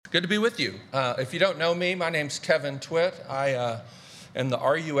Good to be with you. If you don't know me, my name's Kevin Twitt. I am the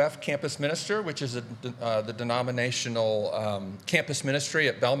RUF campus minister, which is the denominational campus ministry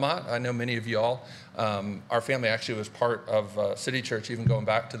at Belmont. I know many of you all. Our family actually was part of City Church, even going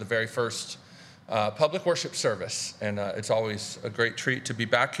back to the very first public worship service, and it's always a great treat to be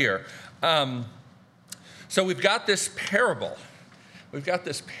back here. So we've got this parable.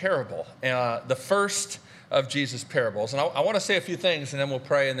 The first of Jesus' parables. And I want to say a few things, and then we'll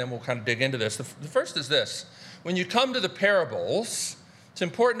pray, and then we'll kind of dig into this. The first is this. When you come to the parables, it's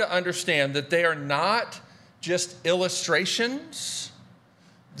important to understand that they are not just illustrations.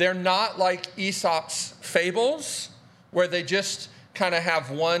 They're not like Aesop's fables, where they just kind of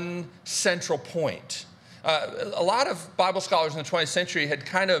have one central point. A lot of Bible scholars in the 20th century had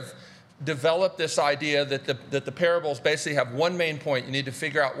kind of developed this idea that the parables basically have one main point. You need to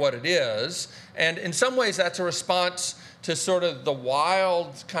figure out what it is. And in some ways, that's a response to sort of the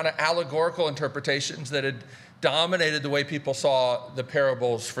wild kind of allegorical interpretations that had dominated the way people saw the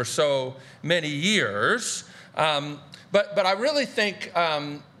parables for so many years. But I really think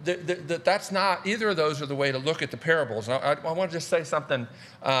that's not, either of those are the way to look at the parables. And I want to just say something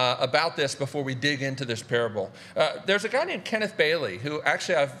about this before we dig into this parable. There's a guy named Kenneth Bailey, who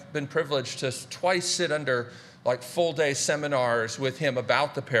actually I've been privileged to twice sit under like full-day seminars with him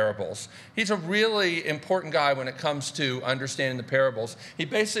about the parables. He's a really important guy when it comes to understanding the parables. He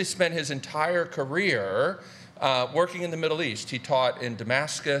basically spent his entire career working in the Middle East. He taught in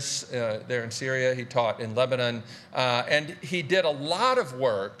Damascus, there in Syria. He taught in Lebanon. And he did a lot of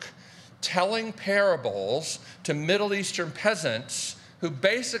work telling parables to Middle Eastern peasants who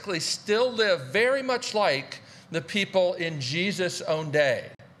basically still live very much like the people in Jesus' own day.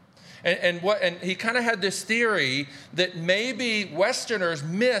 And he kind of had this theory that maybe Westerners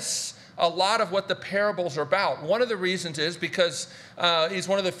miss a lot of what the parables are about. One of the reasons is because he's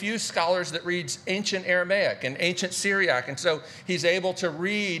one of the few scholars that reads ancient Aramaic and ancient Syriac, and so he's able to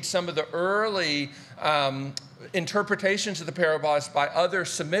read some of the early interpretations of the parables by other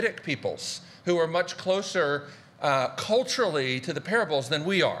Semitic peoples who are much closer culturally to the parables than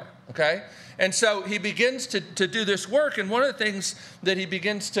we are, okay? And so he begins to do this work, and one of the things that he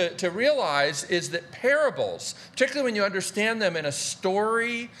begins to realize is that parables, particularly when you understand them in a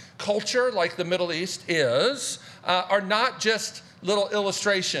story culture like the Middle East is, are not just little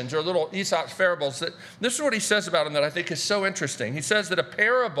illustrations or little Aesop's fables. This is what he says about them that I think is so interesting. He says that a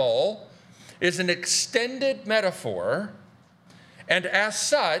parable is an extended metaphor, and as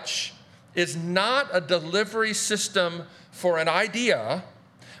such is not a delivery system for an idea,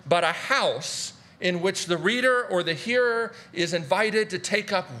 but a house in which the reader or the hearer is invited to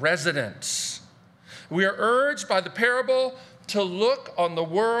take up residence. We are urged by the parable to look on the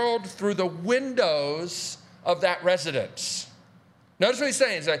world through the windows of that residence. Notice what he's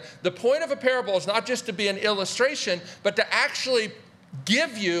saying. He's like, the point of a parable is not just to be an illustration, but to actually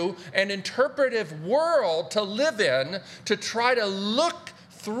give you an interpretive world to live in, to try to look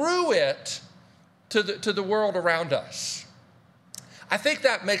through it to the world around us. I think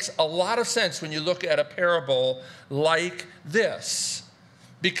that makes a lot of sense when you look at a parable like this,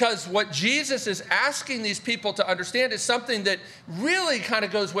 because what Jesus is asking these people to understand is something that really kind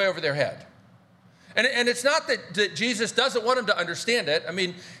of goes way over their head. And it's not that Jesus doesn't want them to understand it. I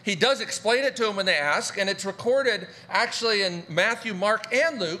mean, he does explain it to them when they ask, and it's recorded actually in Matthew, Mark,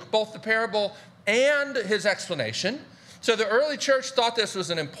 and Luke, both the parable and his explanation. So the early church thought this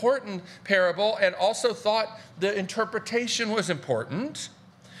was an important parable and also thought the interpretation was important.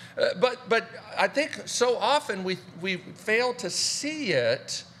 But I think so often we fail to see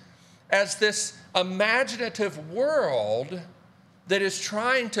it as this imaginative world that is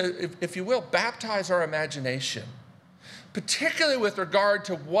trying to, if you will, baptize our imagination, particularly with regard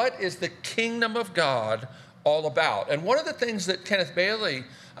to what is the kingdom of God all about. And one of the things that Kenneth Bailey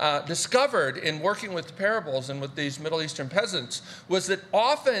discovered in working with parables and with these Middle Eastern peasants was that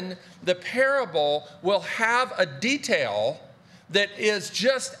often the parable will have a detail that is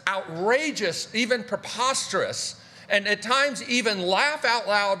just outrageous, even preposterous, and at times even laugh out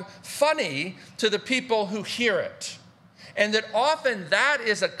loud funny to the people who hear it. And that often that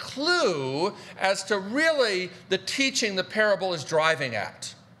is a clue as to really the teaching the parable is driving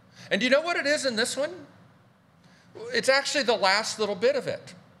at. And do you know what it is in this one? It's actually the last little bit of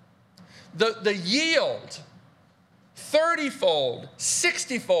it. The yield, 30-fold,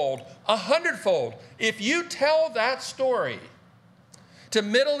 60-fold, 100-fold. If you tell that story to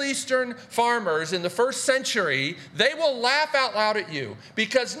Middle Eastern farmers in the first century, they will laugh out loud at you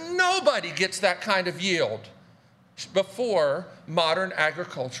because nobody gets that kind of yield before modern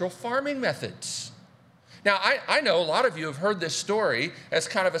agricultural farming methods. Now, I know a lot of you have heard this story as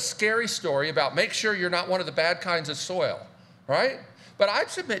kind of a scary story about make sure you're not one of the bad kinds of soil, right? But I'd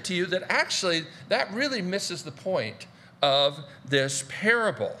submit to you that actually that really misses the point of this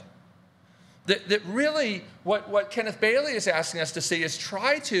parable. That really what Kenneth Bailey is asking us to see is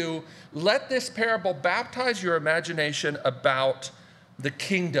try to let this parable baptize your imagination about the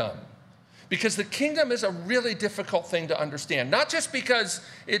kingdom. Because the kingdom is a really difficult thing to understand, not just because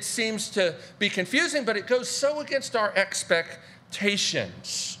it seems to be confusing, but it goes so against our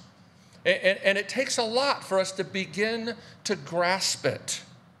expectations. And it takes a lot for us to begin to grasp it.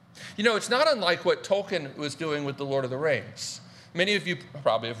 You know, it's not unlike what Tolkien was doing with The Lord of the Rings. Many of you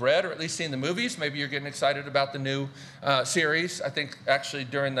probably have read or at least seen the movies. Maybe you're getting excited about the new series. I think actually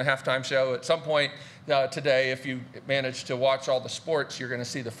during the halftime show at some point today, if you manage to watch all the sports, you're going to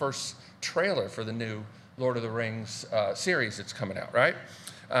see the first trailer for the new Lord of the Rings series that's coming out, right?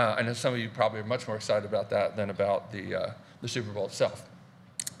 I know some of you probably are much more excited about that than about the Super Bowl itself.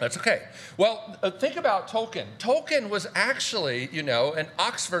 That's okay. Well, think about Tolkien. Tolkien was actually, an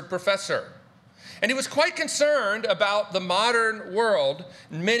Oxford professor. And he was quite concerned about the modern world,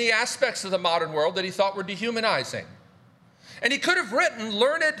 many aspects of the modern world that he thought were dehumanizing. And he could have written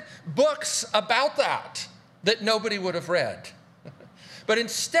learned books about that nobody would have read. But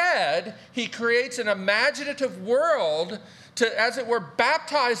instead, he creates an imaginative world to, as it were,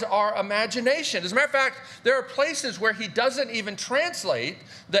 baptize our imagination. As a matter of fact, there are places where he doesn't even translate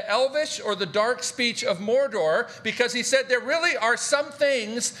the Elvish or the dark speech of Mordor because he said there really are some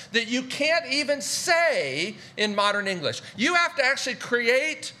things that you can't even say in modern English. You have to actually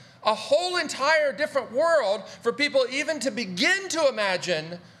create a whole entire different world for people even to begin to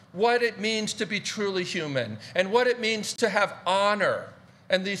imagine what it means to be truly human and what it means to have honor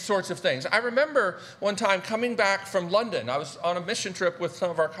and these sorts of things. I remember one time coming back from London. I was on a mission trip with some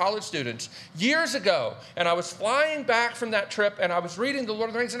of our college students years ago, and I was flying back from that trip, and I was reading The Lord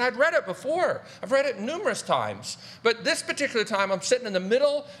of the Rings, and I'd read it before. I've read it numerous times. But this particular time, I'm sitting in the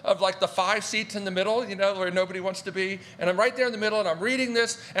middle of like the 5 seats in the middle, where nobody wants to be, and I'm right there in the middle, and I'm reading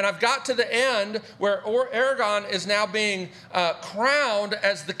this, and I've got to the end where Aragorn is now being crowned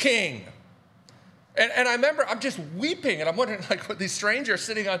as the king. And I remember I'm just weeping, and I'm wondering, what these strangers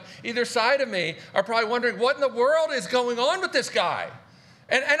sitting on either side of me are probably wondering, what in the world is going on with this guy?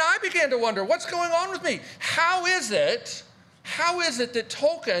 And I began to wonder, what's going on with me? How is it that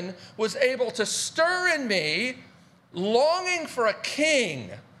Tolkien was able to stir in me longing for a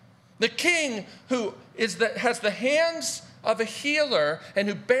king, the king who has the hands of a healer and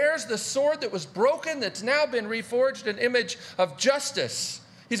who bears the sword that was broken, that's now been reforged, an image of justice.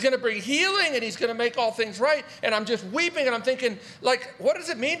 He's going to bring healing, and he's going to make all things right. And I'm just weeping, and I'm thinking, what does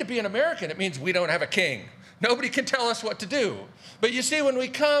it mean to be an American? It means we don't have a king. Nobody can tell us what to do. But you see, when we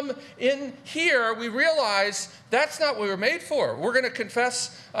come in here, we realize that's not what we were made for. We're going to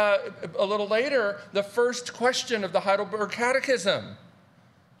confess a little later the first question of the Heidelberg Catechism,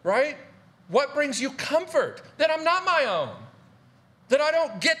 right? What brings you comfort? That I'm not my own. That I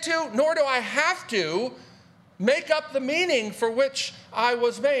don't get to, nor do I have to, make up the meaning for which I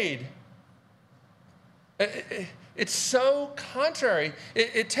was made. It's so contrary.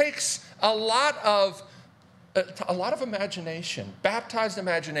 It takes a lot of imagination, baptized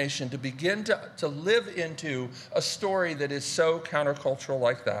imagination, to begin to live into a story that is so countercultural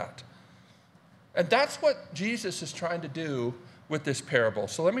like that. And that's what Jesus is trying to do with this parable.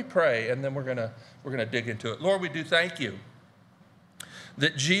 So let me pray, and then we're gonna dig into it. Lord, we do thank you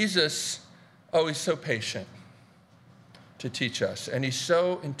that Jesus, he's so patient to teach us, and he's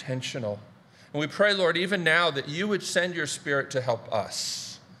so intentional. And we pray, Lord, even now that you would send your Spirit to help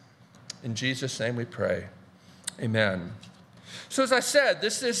us. In Jesus' name we pray. Amen. So as I said,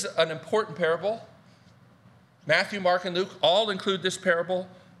 this is an important parable. Matthew, Mark, and Luke all include this parable.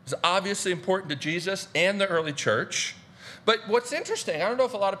 It's obviously important to Jesus and the early church. But what's interesting, I don't know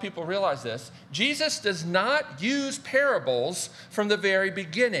if a lot of people realize this, Jesus does not use parables from the very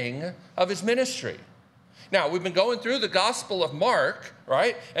beginning of his ministry. Now, we've been going through the Gospel of Mark,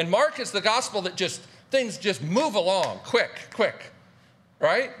 right? And Mark is the gospel that things just move along quick,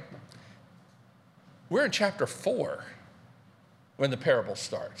 right? We're in chapter 4 when the parables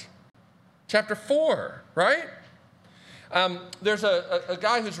start. Chapter 4, right? There's a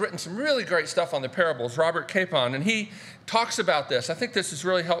guy who's written some really great stuff on the parables, Robert Capon, and he talks about this. I think this is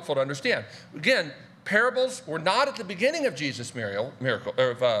really helpful to understand. Again, parables were not at the beginning of Jesus' miracle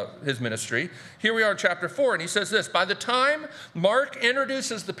of his ministry. Here we are in chapter 4, and he says this: by the time Mark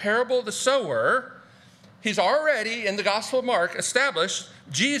introduces the parable of the sower, he's already, in the Gospel of Mark, established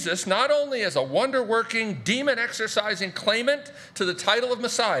Jesus not only as a wonder-working, demon-exorcising claimant to the title of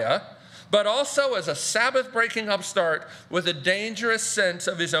Messiah, but also as a Sabbath-breaking upstart with a dangerous sense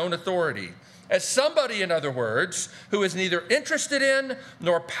of his own authority. As somebody, in other words, who is neither interested in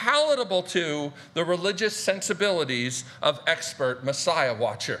nor palatable to the religious sensibilities of expert Messiah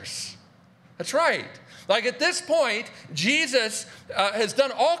watchers. That's right. Like at this point, Jesus has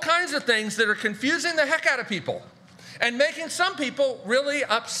done all kinds of things that are confusing the heck out of people and making some people really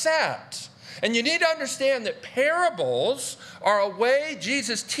upset. And you need to understand that parables are a way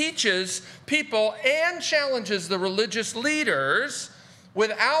Jesus teaches people and challenges the religious leaders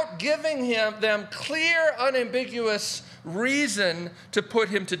without giving them clear, unambiguous reason to put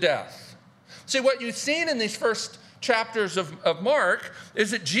him to death. See, what you've seen in these first chapters of Mark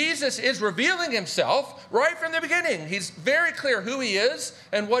is that Jesus is revealing himself right from the beginning. He's very clear who he is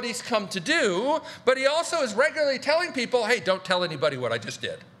and what he's come to do, but he also is regularly telling people, hey, don't tell anybody what I just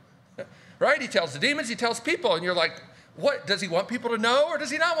did. Right? He tells the demons, he tells people, and you're like, what? Does he want people to know or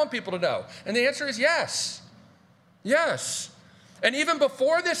does he not want people to know? And the answer is yes. Yes. And even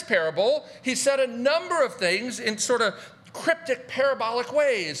before this parable, he said a number of things in sort of cryptic, parabolic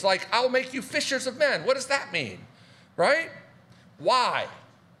ways, like, I'll make you fishers of men. What does that mean? Right? Why?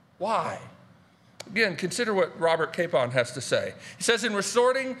 Why? Again, consider what Robert Capon has to say. He says, in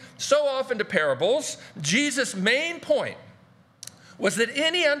resorting so often to parables, Jesus' main point was that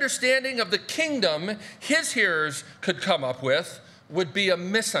any understanding of the kingdom his hearers could come up with would be a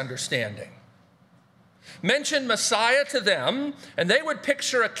misunderstanding. Mention Messiah to them, and they would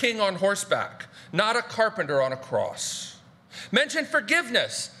picture a king on horseback, not a carpenter on a cross. Mention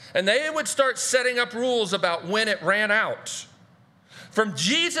forgiveness, and they would start setting up rules about when it ran out. From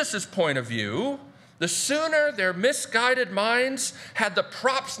Jesus' point of view, the sooner their misguided minds had the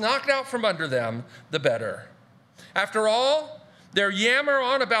props knocked out from under them, the better. After all, their yammer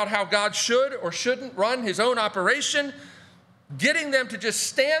on about how God should or shouldn't run his own operation, getting them to just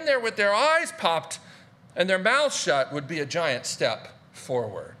stand there with their eyes popped and their mouths shut would be a giant step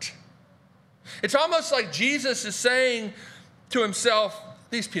forward. It's almost like Jesus is saying to himself,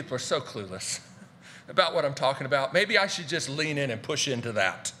 these people are so clueless about what I'm talking about. Maybe I should just lean in and push into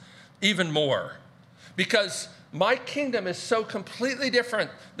that even more, because my kingdom is so completely different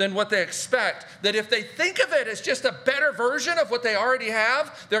than what they expect that if they think of it as just a better version of what they already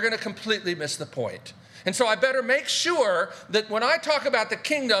have, they're going to completely miss the point. And so I better make sure that when I talk about the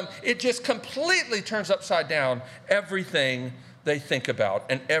kingdom, it just completely turns upside down everything they think about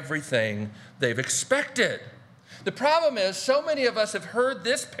and everything they've expected. The problem is, so many of us have heard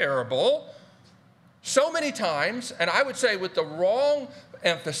this parable so many times, and I would say with the wrong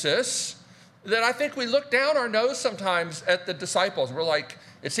emphasis, that I think we look down our nose sometimes at the disciples. We're like,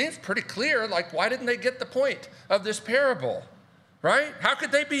 it seems pretty clear, like, why didn't they get the point of this parable, right? How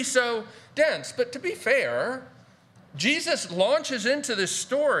could they be so dense? But to be fair, Jesus launches into this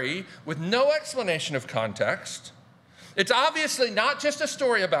story with no explanation of context. It's obviously not just a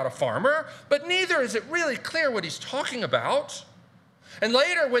story about a farmer, but neither is it really clear what he's talking about. And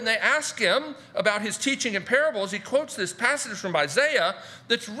later, when they ask him about his teaching in parables, he quotes this passage from Isaiah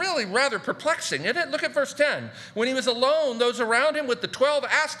that's really rather perplexing, isn't it? Look at verse 10. When he was alone, those around him with the 12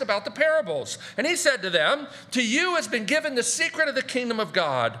 asked about the parables. And he said to them, to you has been given the secret of the kingdom of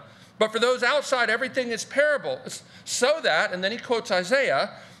God, but for those outside, everything is parables. So that, and then he quotes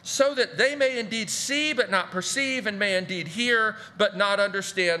Isaiah, so that they may indeed see but not perceive, and may indeed hear but not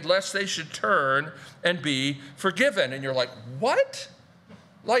understand, lest they should turn and be forgiven. And you're like, what?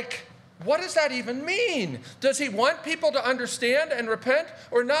 Like, what does that even mean? Does he want people to understand and repent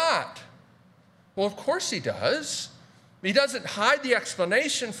or not? Well, of course he does. He doesn't hide the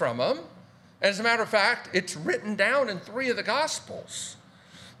explanation from them. As a matter of fact, it's written down in 3 of the Gospels.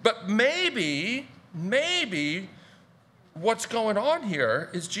 But maybe what's going on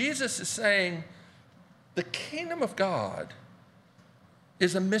here is Jesus is saying the kingdom of God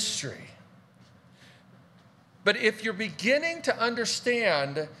is a mystery. But if you're beginning to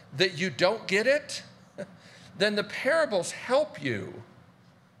understand that you don't get it, then the parables help you.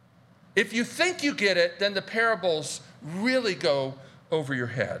 If you think you get it, then the parables really go over your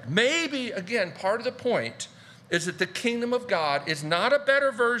head. Maybe, again, part of the point is that the kingdom of God is not a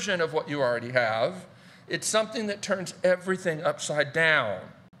better version of what you already have. It's something that turns everything upside down.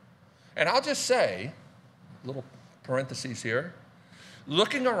 And I'll just say, little parentheses here,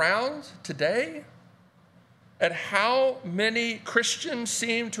 looking around today at how many Christians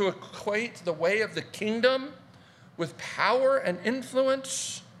seem to equate the way of the kingdom with power and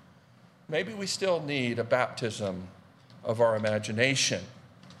influence, maybe we still need a baptism of our imagination.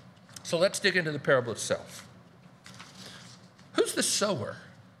 So let's dig into the parable itself. Who's the sower?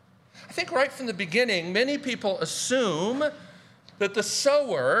 I think right from the beginning, many people assume that the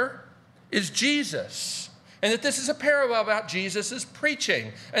sower is Jesus, and that this is a parable about Jesus'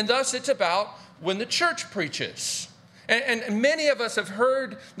 preaching, and thus it's about when the church preaches. And many of us have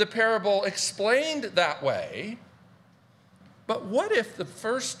heard the parable explained that way, but what if the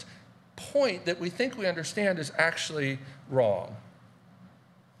first point that we think we understand is actually wrong?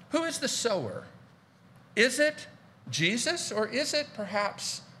 Who is the sower? Is it Jesus, or is it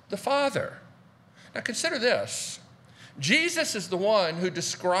perhaps the Father? Now consider this. Jesus is the one who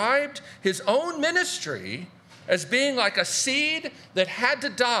described his own ministry as being like a seed that had to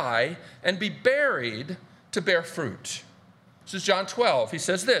die and be buried to bear fruit. This is John 12. He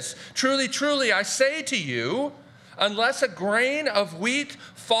says this, "Truly, truly, I say to you, unless a grain of wheat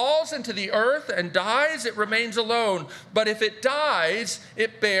falls into the earth and dies, it remains alone. But if it dies,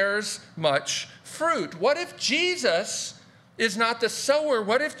 it bears much fruit." What if Jesus is not the sower?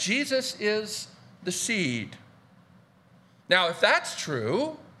 What if Jesus is the seed? Now, if that's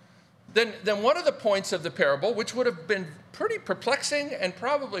true, then one of the points of the parable, which would have been pretty perplexing and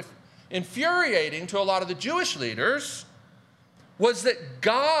probably infuriating to a lot of the Jewish leaders, was that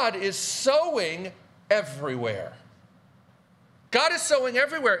God is sowing everywhere. God is sowing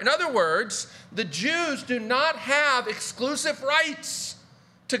everywhere. In other words, the Jews do not have exclusive rights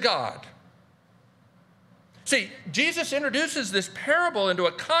to God. See, Jesus introduces this parable into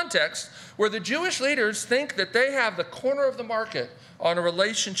a context where the Jewish leaders think that they have the corner of the market on a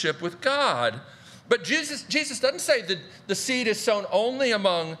relationship with God. But Jesus doesn't say that the seed is sown only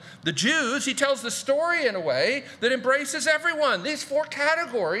among the Jews. He tells the story in a way that embraces everyone. These four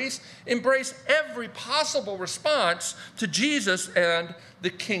categories embrace every possible response to Jesus and the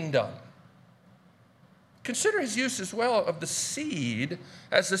kingdom. Consider his use as well of the seed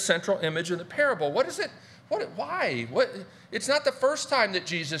as the central image in the parable. What is it? Why? It's not the first time that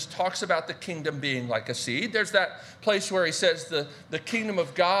Jesus talks about the kingdom being like a seed. There's that place where he says the kingdom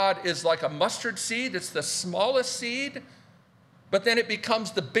of God is like a mustard seed. It's the smallest seed, but then it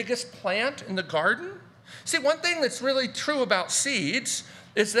becomes the biggest plant in the garden. See, one thing that's really true about seeds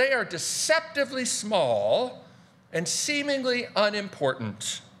is they are deceptively small and seemingly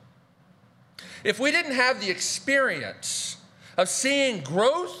unimportant. If we didn't have the experience of seeing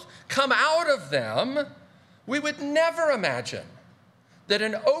growth come out of them, we would never imagine that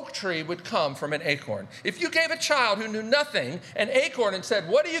an oak tree would come from an acorn. If you gave a child who knew nothing an acorn and said,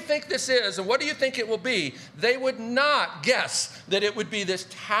 "What do you think this is and what do you think it will be?" they would not guess that it would be this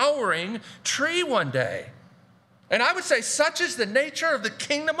towering tree one day. And I would say such is the nature of the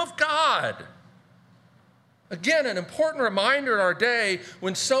kingdom of God. Again, an important reminder in our day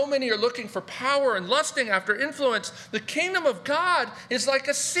when so many are looking for power and lusting after influence, the kingdom of God is like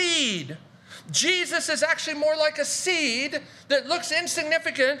a seed. Jesus is actually more like a seed that looks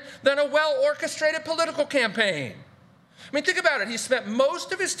insignificant than a well-orchestrated political campaign. I mean, think about it. He spent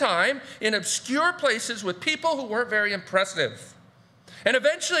most of his time in obscure places with people who weren't very impressive. And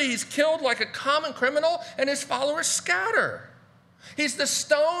eventually he's killed like a common criminal and his followers scatter. He's the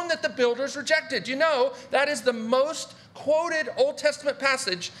stone that the builders rejected. You know, that is the most quoted Old Testament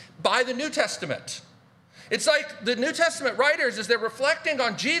passage by the New Testament. It's like the New Testament writers, as they're reflecting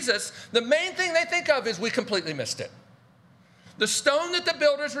on Jesus, the main thing they think of is we completely missed it. The stone that the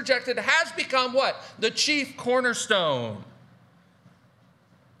builders rejected has become what? The chief cornerstone.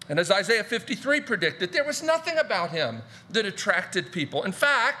 And as Isaiah 53 predicted, there was nothing about him that attracted people. In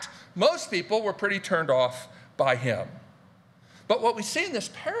fact, most people were pretty turned off by him. But what we see in this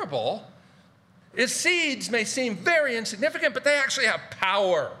parable is seeds may seem very insignificant, but they actually have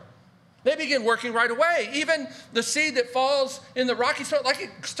power. They begin working right away. Even the seed that falls in the rocky soil, like it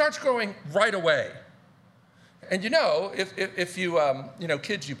starts growing right away. And you know, if you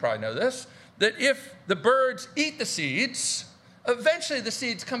kids, you probably know this, that if the birds eat the seeds, eventually the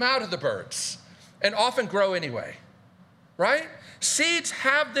seeds come out of the birds and often grow anyway, right? Seeds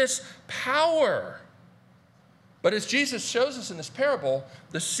have this power. But as Jesus shows us in this parable,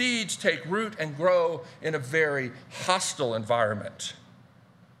 the seeds take root and grow in a very hostile environment.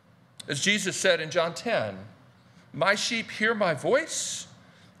 As Jesus said in John 10, "My sheep hear my voice,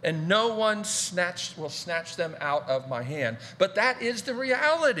 and no one will snatch them out of my hand." But that is the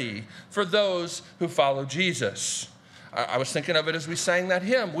reality for those who follow Jesus. I was thinking of it as we sang that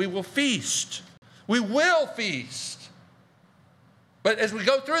hymn, "We will feast." We will feast. But as we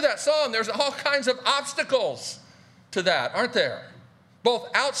go through that song, there's all kinds of obstacles to that, aren't there? Both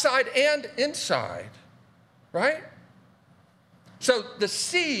outside and inside, right? So the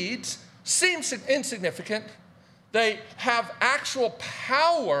seeds seem insignificant. They have actual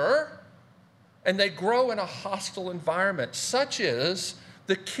power, and they grow in a hostile environment. Such is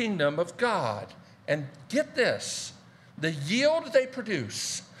the kingdom of God. And get this, the yield they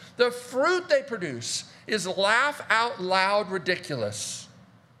produce, The fruit they produce is laugh out loud ridiculous.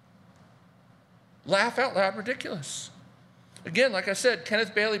 Laugh out loud ridiculous. Again, like I said,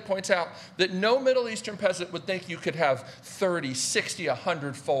 Kenneth Bailey points out that no Middle Eastern peasant would think you could have 30, 60,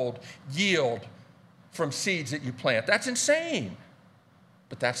 100-fold yield from seeds that you plant. That's insane.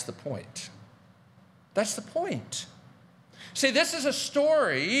 But that's the point. That's the point. See, this is a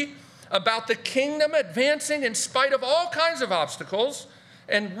story about the kingdom advancing in spite of all kinds of obstacles,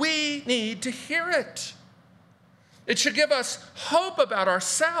 and we need to hear it. It should give us hope about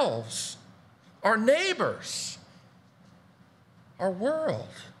ourselves, our neighbors, our world.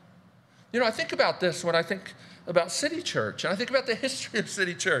 You know, I think about this when I think about City Church, and I think about the history of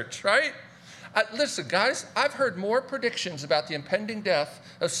City Church, right? Listen, guys, I've heard more predictions about the impending death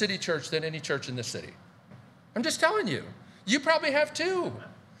of City Church than any church in this city. I'm just telling you. You probably have too.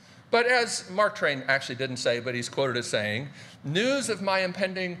 But as Mark Twain actually didn't say, but he's quoted as saying, news of my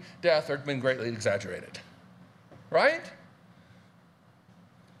impending death have been greatly exaggerated. Right?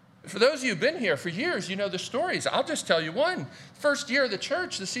 For those of you who've been here for years, you know the stories. I'll just tell you one. First year of the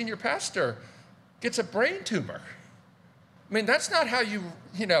church, the senior pastor gets a brain tumor. I mean, that's not how you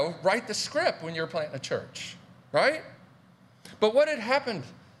write the script when you're planting a church, right? But what had happened?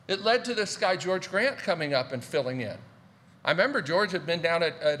 It led to this guy, George Grant, coming up and filling in. I remember George had been down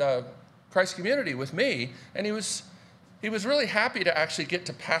at Christ Community with me, and he was really happy to actually get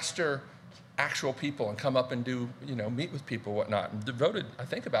to pastor actual people and come up and do, meet with people, whatnot, and devoted, I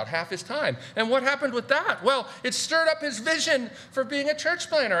think, about half his time. And what happened with that? Well, it stirred up his vision for being a church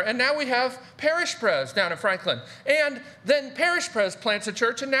planter. And now we have Parish Pres down in Franklin. And then Parish Pres plants a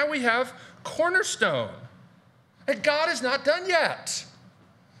church, and now we have Cornerstone. And God is not done yet.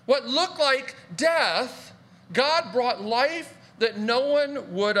 What looked like death, God brought life that no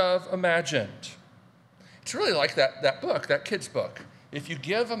one would have imagined. It's really like that book, that kid's book. If you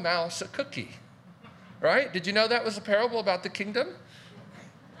give a mouse a cookie, right? Did you know that was a parable about the kingdom?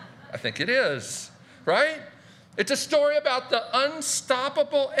 I think it is, right? It's a story about the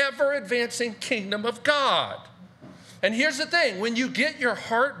unstoppable, ever-advancing kingdom of God. And here's the thing. When you get your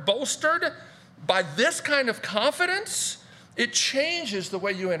heart bolstered by this kind of confidence, it changes the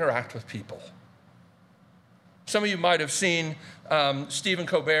way you interact with people. Some of you might have seen Stephen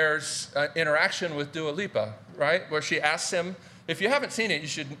Colbert's interaction with Dua Lipa, right? Where she asks him, if you haven't seen it,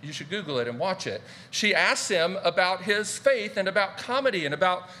 you should Google it and watch it. She asks him about his faith and about comedy and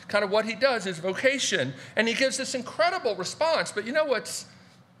about kind of what he does, his vocation. And he gives this incredible response. But you know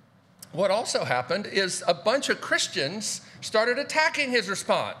what also happened is a bunch of Christians started attacking his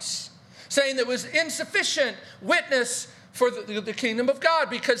response, saying there was insufficient witness for the kingdom of God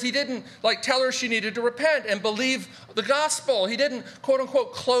because he didn't tell her she needed to repent and believe the gospel. He didn't, quote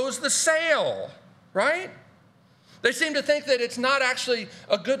unquote, close the sale, right? They seem to think that it's not actually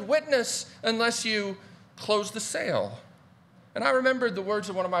a good witness unless you close the sale. And I remembered the words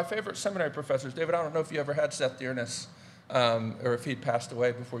of one of my favorite seminary professors. David, I don't know if you ever had Seth Dearness or if he'd passed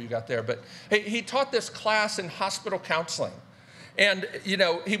away before you got there, but he taught this class in hospital counseling. And,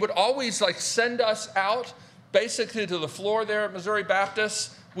 he would always send us out basically to the floor there at Missouri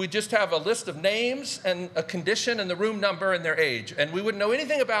Baptist. We just have a list of names and a condition and the room number and their age. And we wouldn't know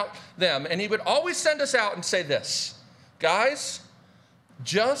anything about them. And he would always send us out and say this, guys,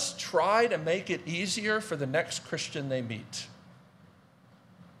 just try to make it easier for the next Christian they meet.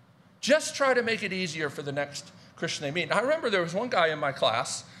 Just try to make it easier for the next Christian they meet. And I remember there was one guy in my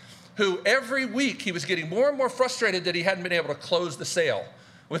class who every week he was getting more and more frustrated that he hadn't been able to close the sale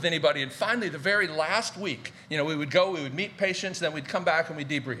with anybody. And finally, the very last week, we would meet patients, then we'd come back and we'd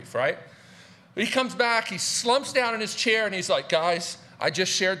debrief, right? He comes back, he slumps down in his chair, and he's like, guys, I just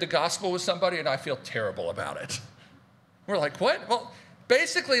shared the gospel with somebody, and I feel terrible about it. We're like, what? Well,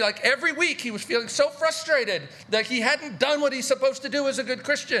 basically, every week, he was feeling so frustrated that he hadn't done what he's supposed to do as a good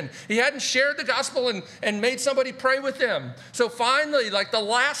Christian. He hadn't shared the gospel and made somebody pray with him. So finally, the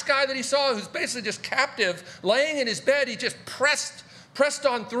last guy that he saw, who's basically just captive, laying in his bed, he just pressed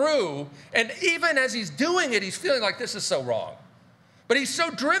on through, and even as he's doing it, he's feeling like this is so wrong. But he's so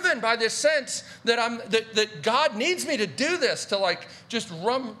driven by this sense that God needs me to do this, to just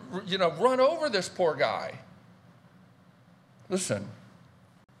run over this poor guy. Listen,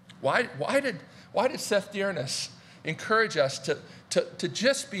 why did Seth Dearness encourage us to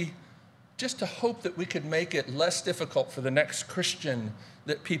just to hope that we could make it less difficult for the next Christian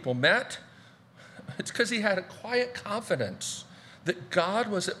that people met? It's because he had a quiet confidence that God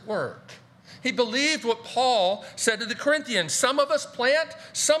was at work. He believed what Paul said to the Corinthians. Some of us plant,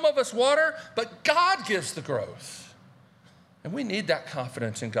 some of us water, but God gives the growth. And we need that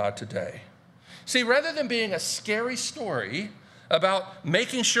confidence in God today. See, rather than being a scary story about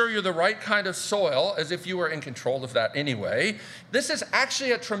making sure you're the right kind of soil, as if you were in control of that anyway. This is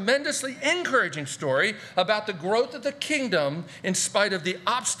actually a tremendously encouraging story about the growth of the kingdom in spite of the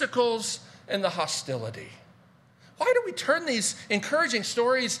obstacles and the hostility. Why do we turn these encouraging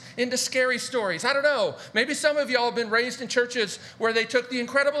stories into scary stories? I don't know. Maybe some of y'all have been raised in churches where they took the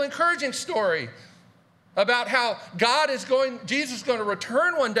incredible encouraging story about how Jesus is going to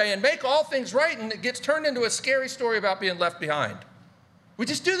return one day and make all things right, and it gets turned into a scary story about being left behind. We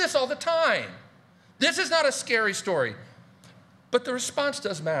just do this all the time. This is not a scary story, but the response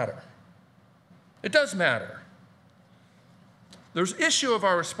does matter. It does matter. The issue of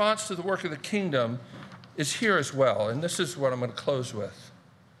our response to the work of the kingdom is here as well, and this is what I'm going to close with.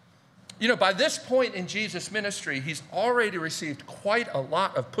 By this point in Jesus' ministry, he's already received quite a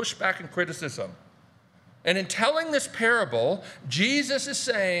lot of pushback and criticism. And in telling this parable, Jesus is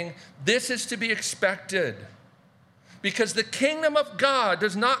saying this is to be expected, because the kingdom of God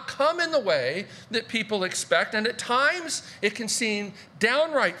does not come in the way that people expect, and at times it can seem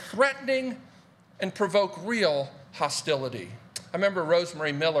downright threatening and provoke real hostility. I remember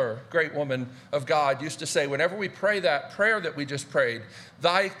Rosemary Miller, great woman of God, used to say, whenever we pray that prayer that we just prayed,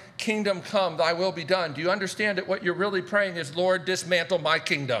 thy kingdom come, thy will be done, do you understand that what you're really praying is, Lord, dismantle my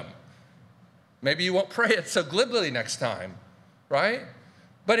kingdom? Maybe you won't pray it so glibly next time, right?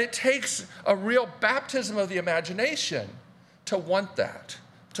 But it takes a real baptism of the imagination to want that,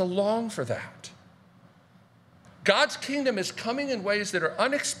 to long for that. God's kingdom is coming in ways that are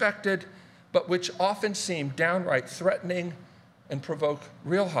unexpected, but which often seem downright threatening and provoke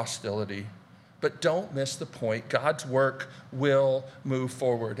real hostility. But don't miss the point. God's work will move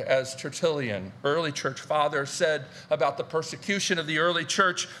forward. As Tertullian, early church father, said about the persecution of the early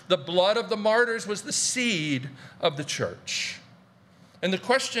church, the blood of the martyrs was the seed of the church. And the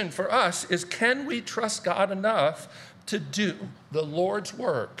question for us is, can we trust God enough to do the Lord's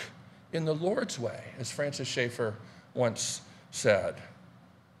work in the Lord's way, as Francis Schaeffer once said?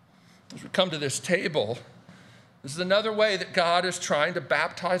 As we come to this table, this is another way that God is trying to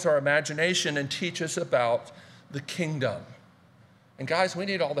baptize our imagination and teach us about the kingdom. And guys, we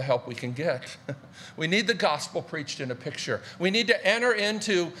need all the help we can get. We need the gospel preached in a picture. We need to enter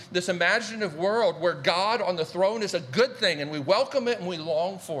into this imaginative world where God on the throne is a good thing, and we welcome it and we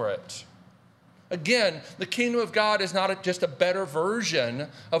long for it. Again, the kingdom of God is not just a better version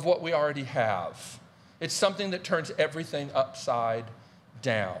of what we already have. It's something that turns everything upside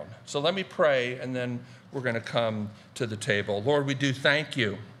down. So let me pray, and then we're going to come to the table. Lord, we do thank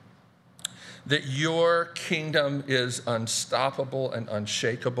you that your kingdom is unstoppable and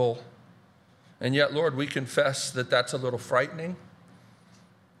unshakable. And yet, Lord, we confess that that's a little frightening.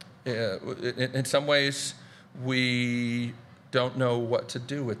 In some ways, we don't know what to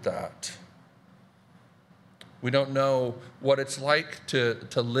do with that. We don't know what it's like to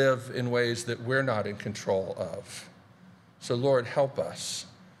live in ways that we're not in control of. So, Lord, help us,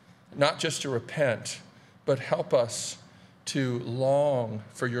 not just to repent, but help us to long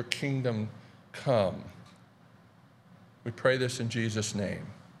for your kingdom come. We pray this in Jesus' name.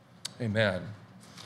 Amen.